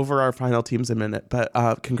go over our final teams in a minute, but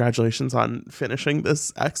congratulations on finishing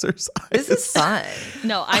this exercise. This is fun.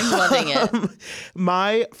 No, I'm loving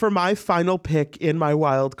it. For my final pick in my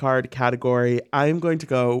wild card category, I'm going to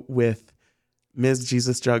go with Ms.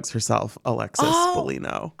 Jesus Jugs herself, Alexis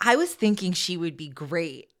Bellino. I was thinking she would be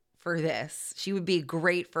great for this. She would be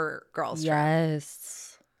great for Girls Trip. Yes.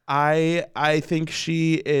 I think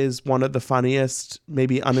she is one of the funniest,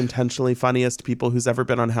 maybe unintentionally funniest people who's ever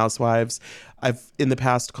been on Housewives. I've in the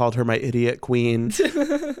past called her my idiot queen.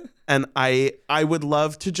 And I would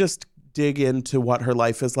love to just dig into what her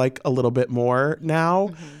life is like a little bit more now.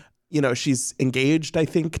 She's engaged, I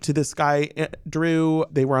think, to this guy, Drew.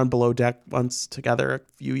 They were on Below Deck once together a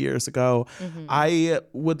few years ago. I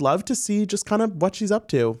would love to see just kind of what she's up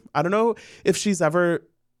to. I don't know if she's ever...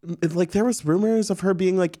 Like there was rumors of her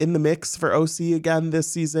being like in the mix for OC again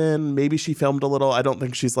this season. Maybe she filmed a little. I don't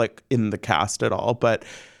think she's like in the cast at all. But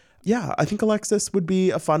yeah, I think Alexis would be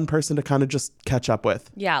a fun person to kind of just catch up with.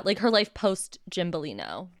 Yeah, like her life post Jim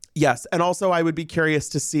Bellino. Yes. And also I would be curious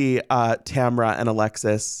to see Tamra and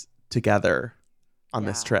Alexis together on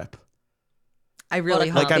this trip. I really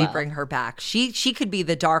hope they combo. bring her back. She could be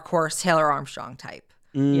the dark horse Taylor Armstrong type.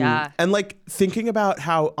 Yeah. And like thinking about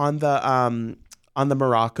how on the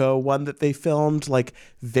Morocco one that they filmed, like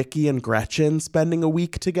Vicky and Gretchen spending a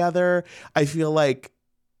week together, I feel like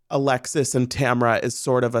Alexis and Tamra is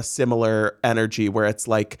sort of a similar energy where it's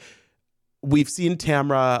like, we've seen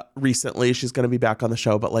Tamra recently. She's going to be back on the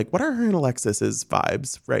show, but like, what are her and Alexis's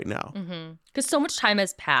vibes right now? Because so much time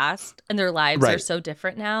has passed and their lives are so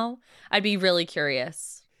different now. I'd be really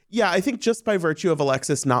curious. Yeah, I think just by virtue of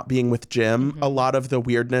Alexis not being with Jim, a lot of the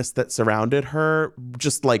weirdness that surrounded her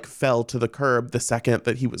just like fell to the curb the second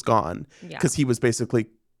that he was gone. Because he was basically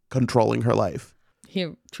controlling her life. He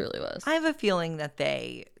truly was. I have a feeling that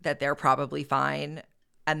they're probably fine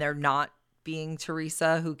and they're not being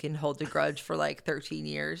Teresa, who can hold a grudge for like 13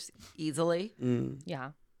 years easily.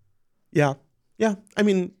 Yeah. Yeah. Yeah. I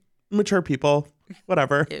mean, mature people,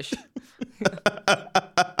 whatever. Ish.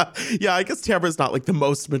 Yeah, I guess Tamara's not like the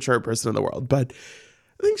most mature person in the world, but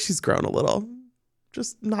I think she's grown a little.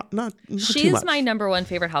 Just not too She's much. my number one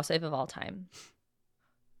favorite housewife of all time.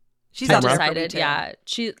 She's Tamara? up there for me, Decided, too. yeah.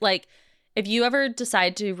 She like if you ever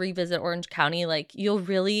decide to revisit Orange County, like you'll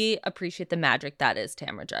really appreciate the magic that is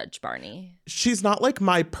Tamara Judge Barney. She's not like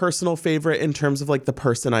my personal favorite in terms of like the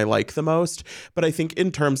person I like the most, but I think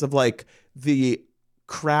in terms of like the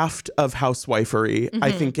craft of housewifery,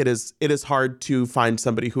 I think it is hard to find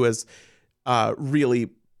somebody who has really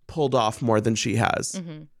pulled off more than she has.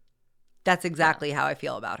 That's exactly how I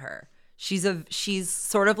feel about her. She's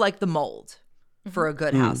sort of like the mold for a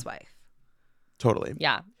good housewife. Totally.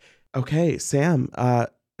 Yeah. Okay, Sam,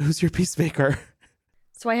 who's your peacemaker?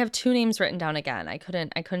 So I have two names written down again. I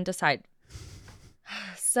couldn't decide.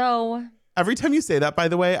 So Every time you say that, by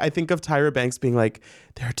the way, I think of Tyra Banks being like,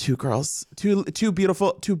 there are two girls, two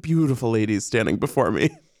beautiful ladies standing before me,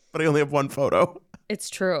 but I only have one photo. it's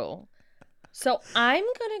true. So I'm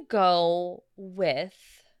gonna go with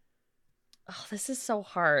this is so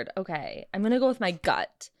hard. Okay. I'm gonna go with my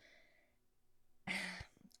gut.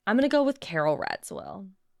 I'm gonna go with Carol Radziwill.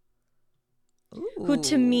 Who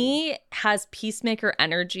to me has peacemaker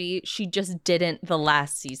energy. She just didn't the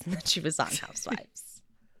last season that she was on Housewives.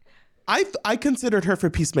 I considered her for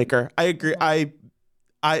peacemaker. I agree. I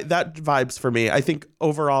that vibes for me. I think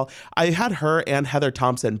overall, I had her and Heather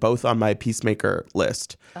Thompson both on my peacemaker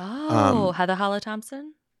list. Oh, Heather Holla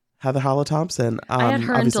Thompson? Heather Holla Thompson. I had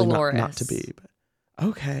her and obviously Dolores. not to be. But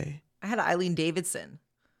okay. I had Eileen Davidson.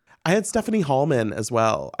 I had Stephanie Hallman as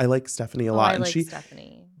well. I like Stephanie a lot. I And like she,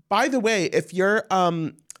 Stephanie. by the way, if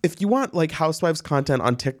you want like Housewives content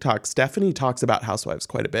on TikTok, Stephanie talks about Housewives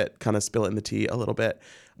quite a bit, kind of spilling the tea a little bit,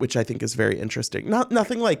 which I think is very interesting.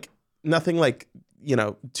 Nothing like,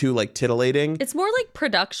 too like titillating. It's more like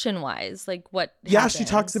production wise, like what Yeah, happens. she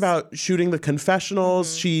talks about shooting the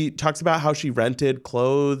confessionals. She talks about how she rented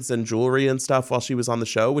clothes and jewelry and stuff while she was on the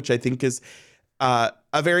show, which I think is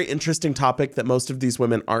a very interesting topic that most of these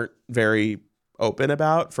women aren't very open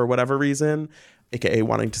about for whatever reason, aka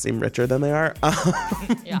wanting to seem richer than they are.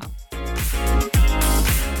 Yeah.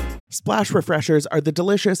 Splash Refreshers are the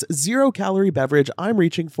delicious zero-calorie beverage I'm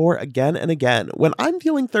reaching for again and again when I'm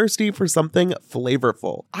feeling thirsty for something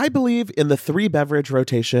flavorful. I believe in the 3-beverage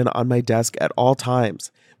rotation on my desk at all times.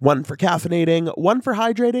 One for caffeinating, one for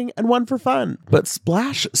hydrating, and one for fun. But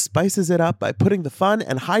Splash spices it up by putting the fun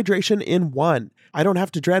and hydration in one. I don't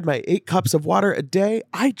have to dread my 8 cups of water a day.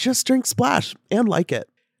 I just drink Splash and like it.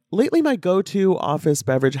 Lately, my go-to office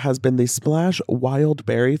beverage has been the Splash Wild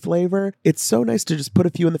Berry flavor. It's so nice to just put a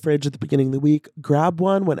few in the fridge at the beginning of the week, grab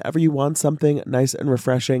one whenever you want something nice and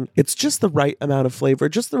refreshing. It's just the right amount of flavor,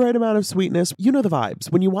 just the right amount of sweetness. You know the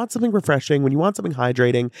vibes. When you want something refreshing, when you want something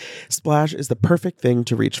hydrating, Splash is the perfect thing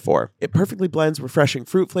to reach for. It perfectly blends refreshing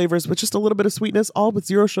fruit flavors with just a little bit of sweetness, all with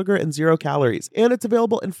 0 sugar and 0 calories. And it's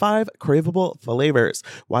available in 5 craveable flavors.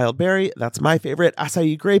 Wild Berry, that's my favorite,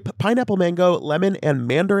 acai grape, pineapple mango, lemon, and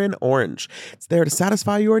mandarin orange. It's there to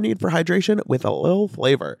satisfy your need for hydration with a little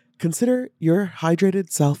flavor. Consider your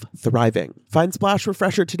hydrated self thriving. Find Splash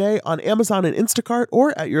Refresher today on Amazon and Instacart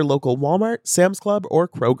or at your local Walmart, Sam's Club, or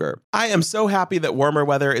Kroger. I am so happy that warmer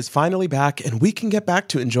weather is finally back and we can get back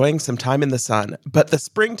to enjoying some time in the sun. But the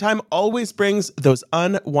springtime always brings those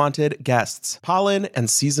unwanted guests, pollen and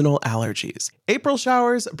seasonal allergies. April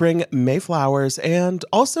showers bring May flowers and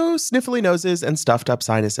also sniffly noses and stuffed up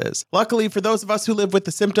sinuses. Luckily, for those of us who live with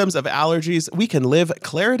the symptoms of allergies, we can live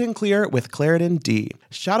Claritin Clear with Claritin D.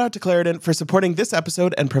 Shout out to Claritin for supporting this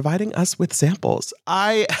episode and providing us with samples.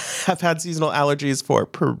 I have had seasonal allergies for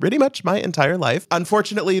pretty much my entire life.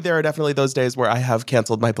 Unfortunately, there are definitely those days where I have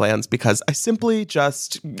canceled my plans because I simply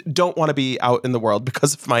just don't want to be out in the world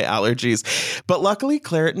because of my allergies. But luckily,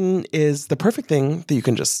 Claritin is the perfect thing that you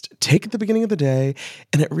can just take at the beginning of the day,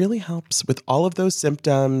 and it really helps with all of those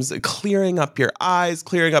symptoms, clearing up your eyes,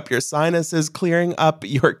 clearing up your sinuses, clearing up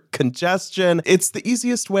your congestion. It's the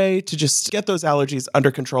easiest way to just get those allergies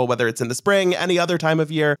under control, whether it's in the spring, any other time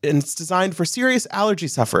of year, and it's designed for serious allergy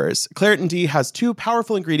sufferers. Claritin D has 2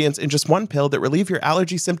 powerful ingredients in just one pill that relieve your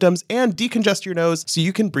allergy symptoms and decongest your nose so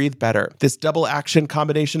you can breathe better. This double action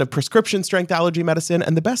combination of prescription strength allergy medicine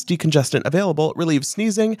and the best decongestant available relieves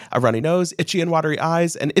sneezing, a runny nose, itchy and watery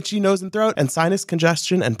eyes, an itchy nose and throat, and sinus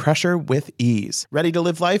congestion and pressure with ease. Ready to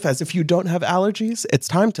live life as if you don't have allergies? It's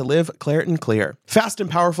time to live Claritin Clear. Fast and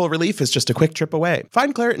powerful relief is just a quick trip away.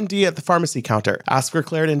 Find Claritin D at the pharmacy counter. Ask for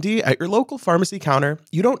Claritin D at your local pharmacy counter.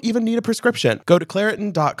 You don't even need a prescription. Go to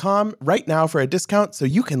Claritin.com right now for a discount so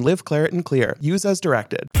you can live Claritin Clear. Use as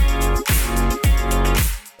directed.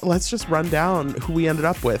 Let's just run down who we ended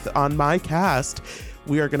up with. On my cast,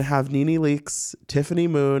 we are going to have Nene Leakes, Tiffany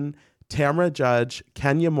Moon, Tamra Judge,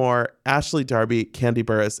 Kenya Moore, Ashley Darby, Candy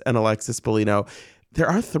Burris, and Alexis Bellino. There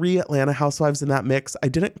are 3 Atlanta housewives in that mix. I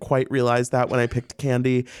didn't quite realize that when I picked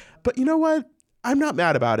Candy, but you know what? I'm not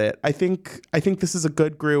mad about it. I think this is a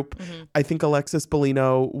good group. Mm-hmm. I think Alexis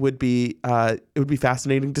Bellino would be it would be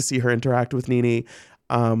fascinating to see her interact with Nene.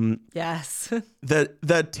 Yes. the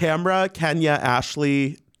Tamra, Kenya,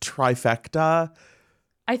 Ashley trifecta.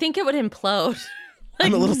 I think it would implode.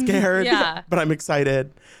 I'm a little scared, yeah, but I'm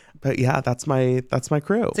excited. But yeah, that's my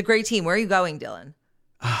crew. It's a great team. Where are you going, Dylan?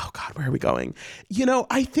 Oh God, where are we going? You know,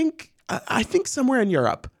 I think somewhere in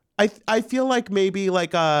Europe. I feel like maybe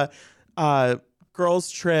like a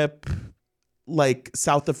girls trip, like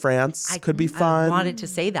south of France could be fun. I wanted to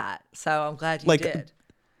say that, so I'm glad you did.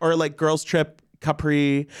 Or like girls trip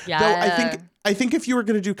Capri. Yeah. Though I think if you were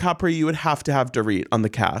going to do Capri, you would have to have Dorit on the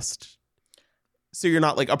cast. So you're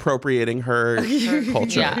not like appropriating her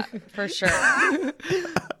culture. Yeah, for sure.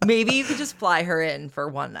 Maybe you could just fly her in for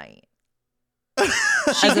one night.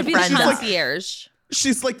 She could be the concierge.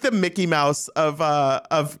 She's like the Mickey Mouse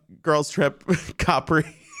of girls trip Capri.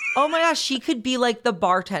 Oh my gosh, she could be like the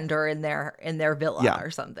bartender in their villa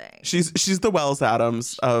or something. She's the Wells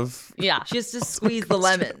Adams of She has to squeeze the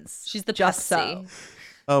lemons. She's the just Pepsi. so.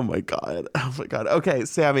 Oh my god. Okay,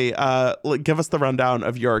 Sammy, give us the rundown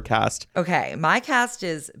of your cast. Okay, my cast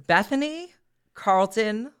is Bethany,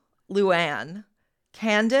 Carlton, Luann,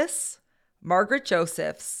 Candace, Margaret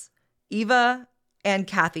Josephs, Eva, and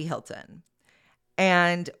Kathy Hilton.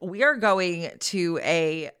 And we are going to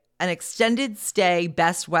an extended stay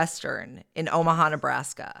Best Western in Omaha,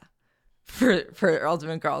 Nebraska for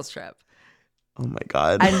Ultimate Girls Trip. Oh my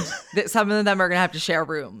God. And some of them are going to have to share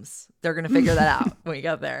rooms. They're going to figure that out when we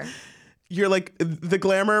get there. You're like, the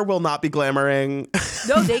glamour will not be glamoring.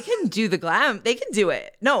 No, they can do the glam. They can do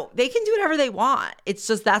it. No, they can do whatever they want. It's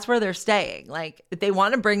just that's where they're staying. Like, if they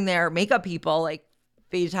want to bring their makeup people, like,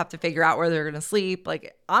 they just have to figure out where they're going to sleep.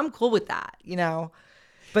 Like, I'm cool with that, you know?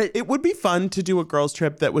 But it would be fun to do a girls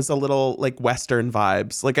trip that was a little like Western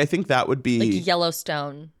vibes. Like, I think that would be like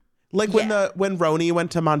Yellowstone. Like when Roni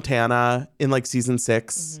went to Montana in like season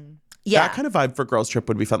 6. Mm-hmm. Yeah. That kind of vibe for girls trip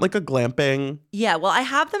would be fun. Like a glamping. Yeah. Well, I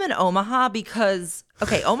have them in Omaha because,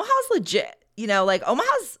 okay, Omaha's legit. You know, like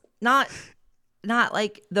Omaha's not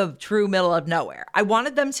like the true middle of nowhere. I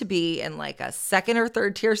wanted them to be in like a second or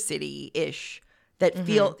third tier city-ish that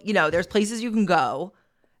feel, you know, there's places you can go.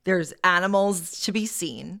 There's animals to be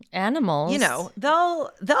seen. Animals? You know,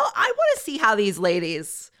 I want to see how these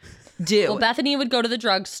ladies do. Well, Bethany would go to the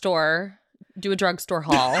drugstore, do a drugstore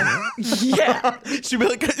haul. Yeah. She'd be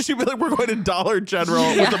like, we're going to Dollar General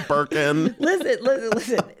with a Birkin.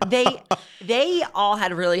 Listen. They all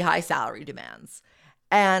had really high salary demands.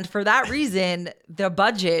 And for that reason, the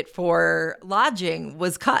budget for lodging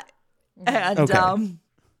was cut. And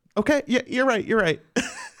okay, yeah, you're right.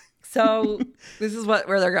 So this is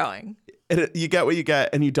where they're going. You get what you get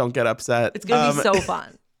and you don't get upset. It's going to be so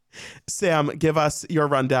fun. Sam, give us your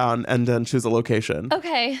rundown and then choose a location.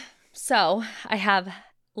 Okay, so I have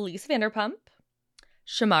Lise Vanderpump,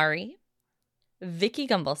 Shamari, Vicky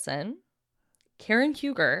Gumbelson, Karen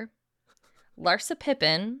Huger, Larsa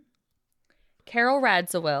Pippen, Carol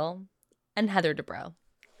Radziwill, and Heather Dubrow.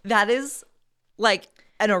 That is like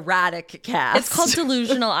an erratic cast. It's called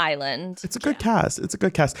Delusional Island. It's a good cast.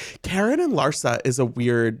 Karen and Larsa is a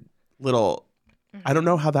weird little, I don't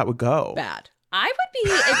know how that would go. Bad. I would be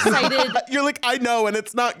excited. You're like, I know, and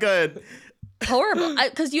it's not good. Horrible.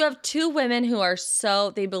 Because you have two women who are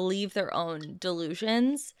they believe their own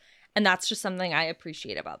delusions. And that's just something I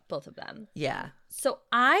appreciate about both of them. Yeah. So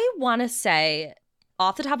I want to say,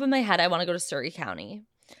 off the top of my head, I want to go to Surrey County.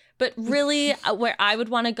 But really, where I would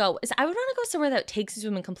want to go is I would want to go somewhere that takes these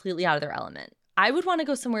women completely out of their element. I would want to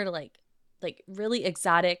go somewhere to like really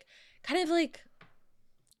exotic, kind of like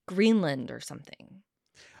Greenland or something.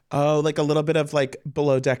 Oh, like a little bit of like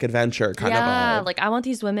below deck adventure kind of. Yeah, like I want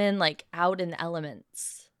these women like out in the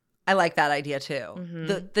elements. I like that idea too. Mm-hmm.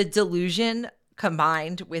 The delusion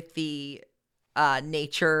combined with the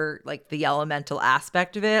nature, like the elemental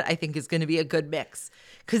aspect of it, I think is going to be a good mix.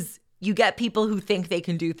 Because you get people who think they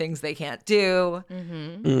can do things they can't do.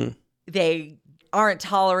 Mm-hmm. They aren't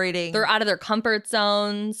tolerating. They're out of their comfort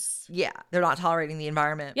zones. Yeah, they're not tolerating the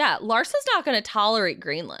environment. Yeah, Larsa's not going to tolerate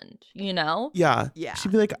Greenland, you know? Yeah. Yeah.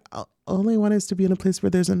 She'd be like, all I want is to be in a place where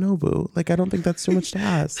there's a Nobu. Like, I don't think that's too much to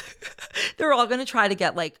ask. They're all going to try to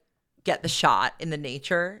get the shot in the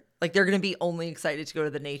nature. Like, they're going to be only excited to go to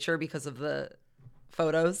the nature because of the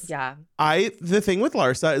photos. Yeah. The thing with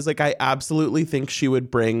Larsa is, like, I absolutely think she would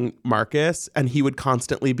bring Marcus and he would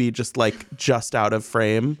constantly be just out of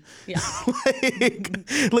frame. Yeah.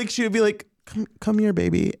 like she would be like, come here,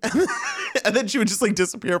 baby. And then she would just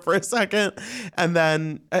disappear for a second. And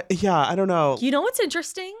then, I don't know. You know what's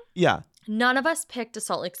interesting? Yeah. None of us picked a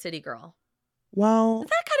Salt Lake City girl. Well, Isn't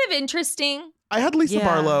that kind of interesting? I had Lisa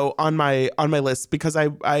Barlow on my list because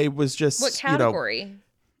I was just, What category?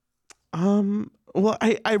 Well,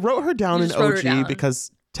 I wrote her down in wrote her OG down.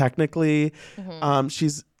 because technically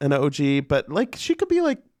she's an OG, but she could be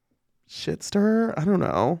shit stirrer. I don't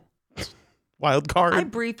know. Wild card. I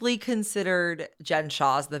briefly considered Jen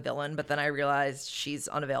Shaw as the villain, but then I realized she's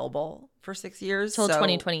unavailable for 6 years. Till so-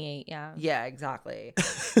 2028, yeah. Yeah, exactly.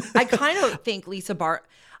 I kind of think Lisa I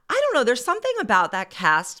don't know. There's something about that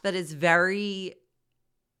cast that is they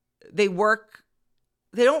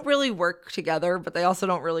don't really work together, but they also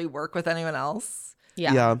don't really work with anyone else.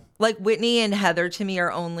 Yeah. Like Whitney and Heather to me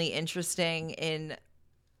are only interesting in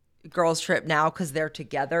Girls Trip now because they're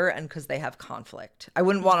together and because they have conflict. I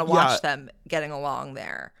wouldn't want to watch them getting along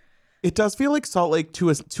there. It does feel like Salt Lake to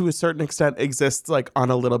a certain extent exists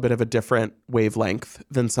on a little bit of a different wavelength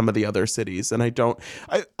than some of the other cities. And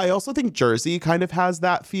I also think Jersey kind of has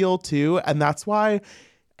that feel too. And that's why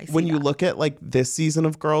when you look at this season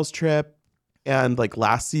of Girls Trip and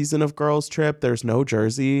last season of Girls Trip, there's no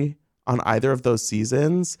Jersey on either of those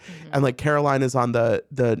seasons. Mm-hmm. And Caroline is on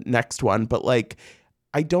the next one. But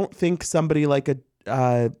I don't think somebody like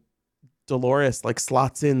a Dolores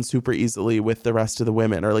slots in super easily with the rest of the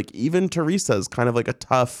women, or even Teresa's kind of a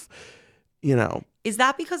tough, Is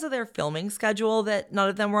that because of their filming schedule that none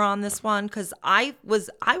of them were on this one? Because I was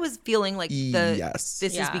feeling this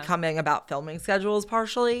is becoming about filming schedules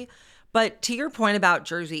partially. But to your point about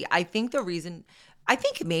Jersey, I think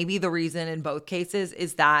maybe the reason in both cases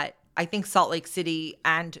is that I think Salt Lake City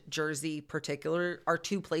and Jersey particular are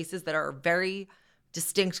two places that are very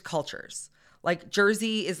distinct cultures.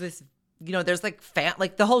 Jersey is this, there's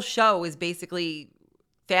the whole show is basically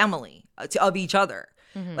family of each other.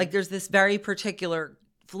 Mm-hmm. There's this very particular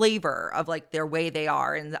flavor of their way they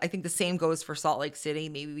are. And I think the same goes for Salt Lake City,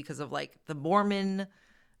 maybe because of the Mormon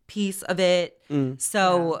piece of it.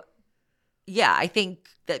 So I think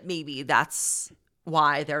that maybe that's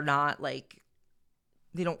why they're not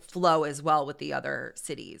they don't flow as well with the other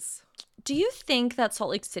cities. Do you think that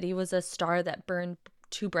Salt Lake City was a star that burned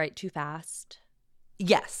too bright too fast?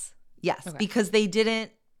 Yes. Okay. Because they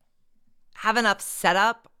didn't have enough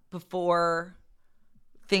setup before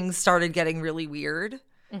things started getting really weird.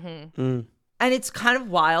 Mm-hmm. And it's kind of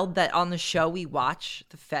wild that on the show we watch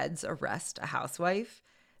the feds arrest a housewife.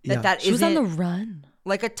 That she was on the run.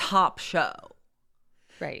 A top show.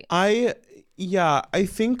 Right. I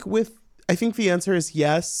think the answer is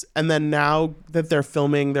yes. And then now that they're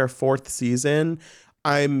filming their 4th season,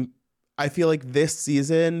 I feel like this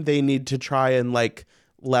season they need to try and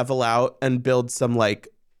level out and build some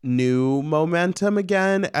new momentum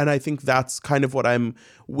again. And I think that's kind of what I'm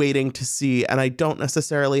waiting to see. And I don't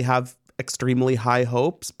necessarily have extremely high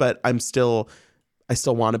hopes, but I still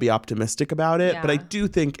want to be optimistic about it. Yeah. But I do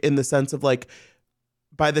think in the sense of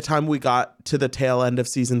by the time we got to the tail end of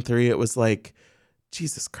season 3, it was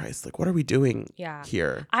Jesus Christ, what are we doing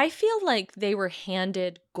here? I feel like they were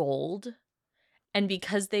handed gold, and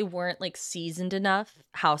because they weren't seasoned enough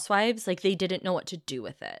housewives, they didn't know what to do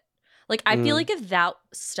with it. I feel like if that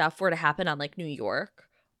stuff were to happen on New York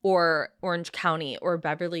or Orange County or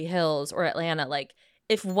Beverly Hills or Atlanta,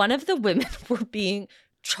 if one of the women were being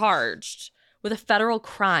charged with a federal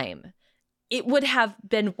crime, it would have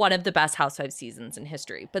been one of the best housewives seasons in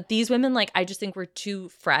history. But these women, I just think were too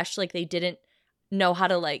fresh. They didn't know how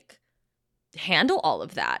to handle all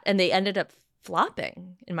of that, and they ended up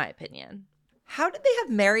flopping, in my opinion. How did they have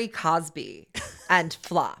Mary Cosby and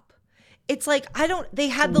flop? It's they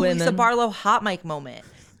had the Lisa Barlow hot mic moment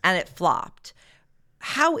and it flopped.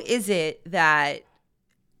 How is it that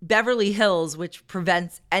Beverly Hills, which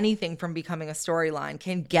prevents anything from becoming a storyline,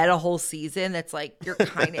 can get a whole season that's you're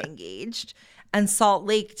kind of engaged, and Salt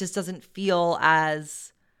Lake just doesn't feel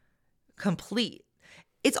as complete?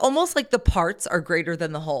 It's almost like the parts are greater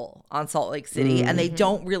than the whole on Salt Lake City, and they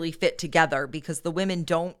don't really fit together because the women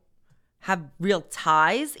don't have real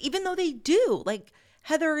ties, even though they do.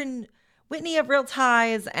 Heather and Whitney have real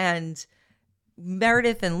ties, and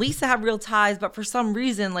Meredith and Lisa have real ties, but for some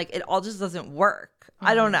reason, like it all just doesn't work.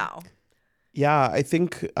 I don't know. Yeah, I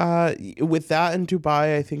think with that in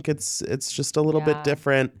Dubai, I think it's just a little bit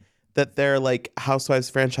different that they're like Housewives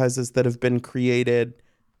franchises that have been created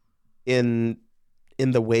in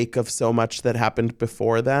the wake of so much that happened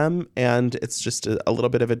before them, and it's just a little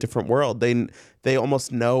bit of a different world. They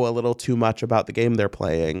almost know a little too much about the game they're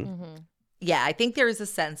playing. Mm-hmm. Yeah, I think there is a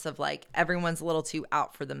sense of like everyone's a little too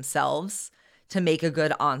out for themselves to make a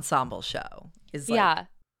good ensemble show.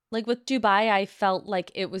 Like with Dubai, I felt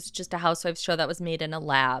like it was just a Housewives show that was made in a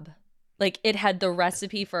lab. Like it had the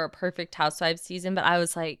recipe for a perfect Housewives season, but I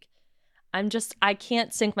was like, I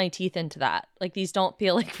can't sink my teeth into that. Like these don't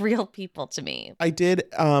feel like real people to me. I did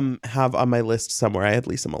have on my list somewhere, I had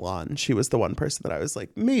Lisa Milan. She was the one person that I was like,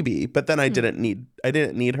 maybe, but then I didn't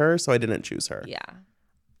need her, so I didn't choose her. Yeah.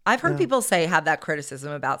 I've heard people have that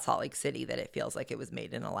criticism about Salt Lake City, that it feels like it was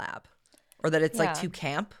made in a lab or that it's like too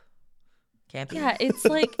campy. Yeah, it's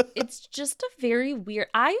like, it's just a very weird,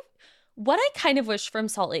 what I kind of wish from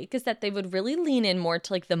Salt Lake is that they would really lean in more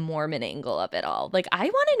to like the Mormon angle of it all. Like I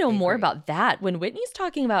want to know more about that. When Whitney's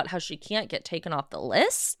talking about how she can't get taken off the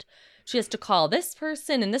list, she has to call this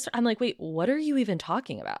person and this, I'm like, wait, what are you even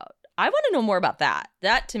talking about? I want to know more about that.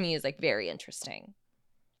 That to me is like very interesting.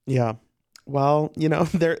 Yeah. Well, you know,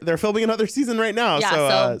 they're filming another season right now.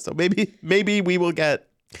 Yeah, so maybe we will get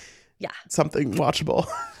something watchable.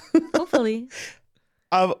 Hopefully.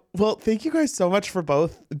 Well, thank you guys so much for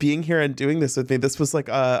both being here and doing this with me. This was like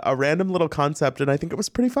a random little concept, and I think it was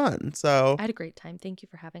pretty fun. So I had a great time. Thank you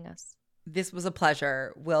for having us. This was a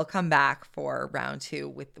pleasure. We'll come back for round 2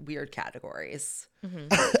 with weird categories.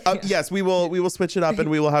 Mm-hmm. Yes, we will switch it up, and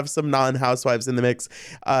we will have some non-housewives in the mix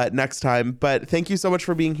next time. But thank you so much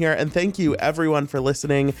for being here, and thank you everyone for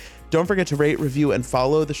listening. Don't forget to rate, review, and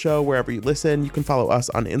follow the show wherever you listen. You can follow us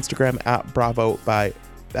on Instagram at Bravo by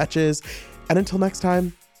Betches. And until next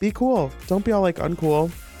time, be cool. Don't be all like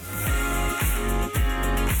uncool.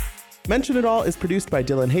 Mention It All is produced by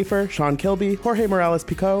Dylan Hafer, Sean Kilby, Jorge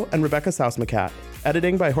Morales-Pico, and Rebecca Sausmacat.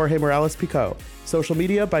 Editing by Jorge Morales-Pico. Social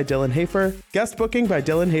media by Dylan Hafer. Guest booking by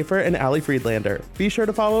Dylan Hafer and Ali Friedlander. Be sure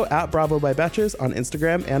to follow at Bravo by Betches on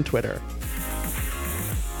Instagram and Twitter.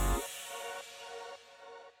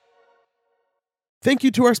 Thank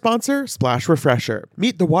you to our sponsor, Splash Refresher.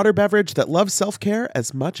 Meet the water beverage that loves self-care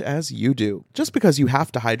as much as you do. Just because you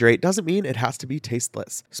have to hydrate doesn't mean it has to be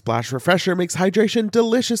tasteless. Splash Refresher makes hydration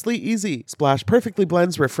deliciously easy. Splash perfectly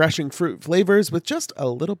blends refreshing fruit flavors with just a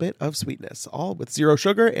little bit of sweetness, all with 0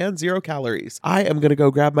 sugar and 0 calories. I am going to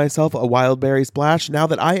go grab myself a wild berry splash now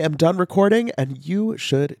that I am done recording, and you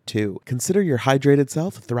should too. Consider your hydrated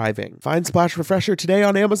self thriving. Find Splash Refresher today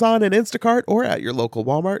on Amazon and Instacart or at your local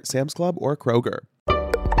Walmart, Sam's Club, or Kroger.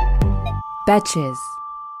 Betches.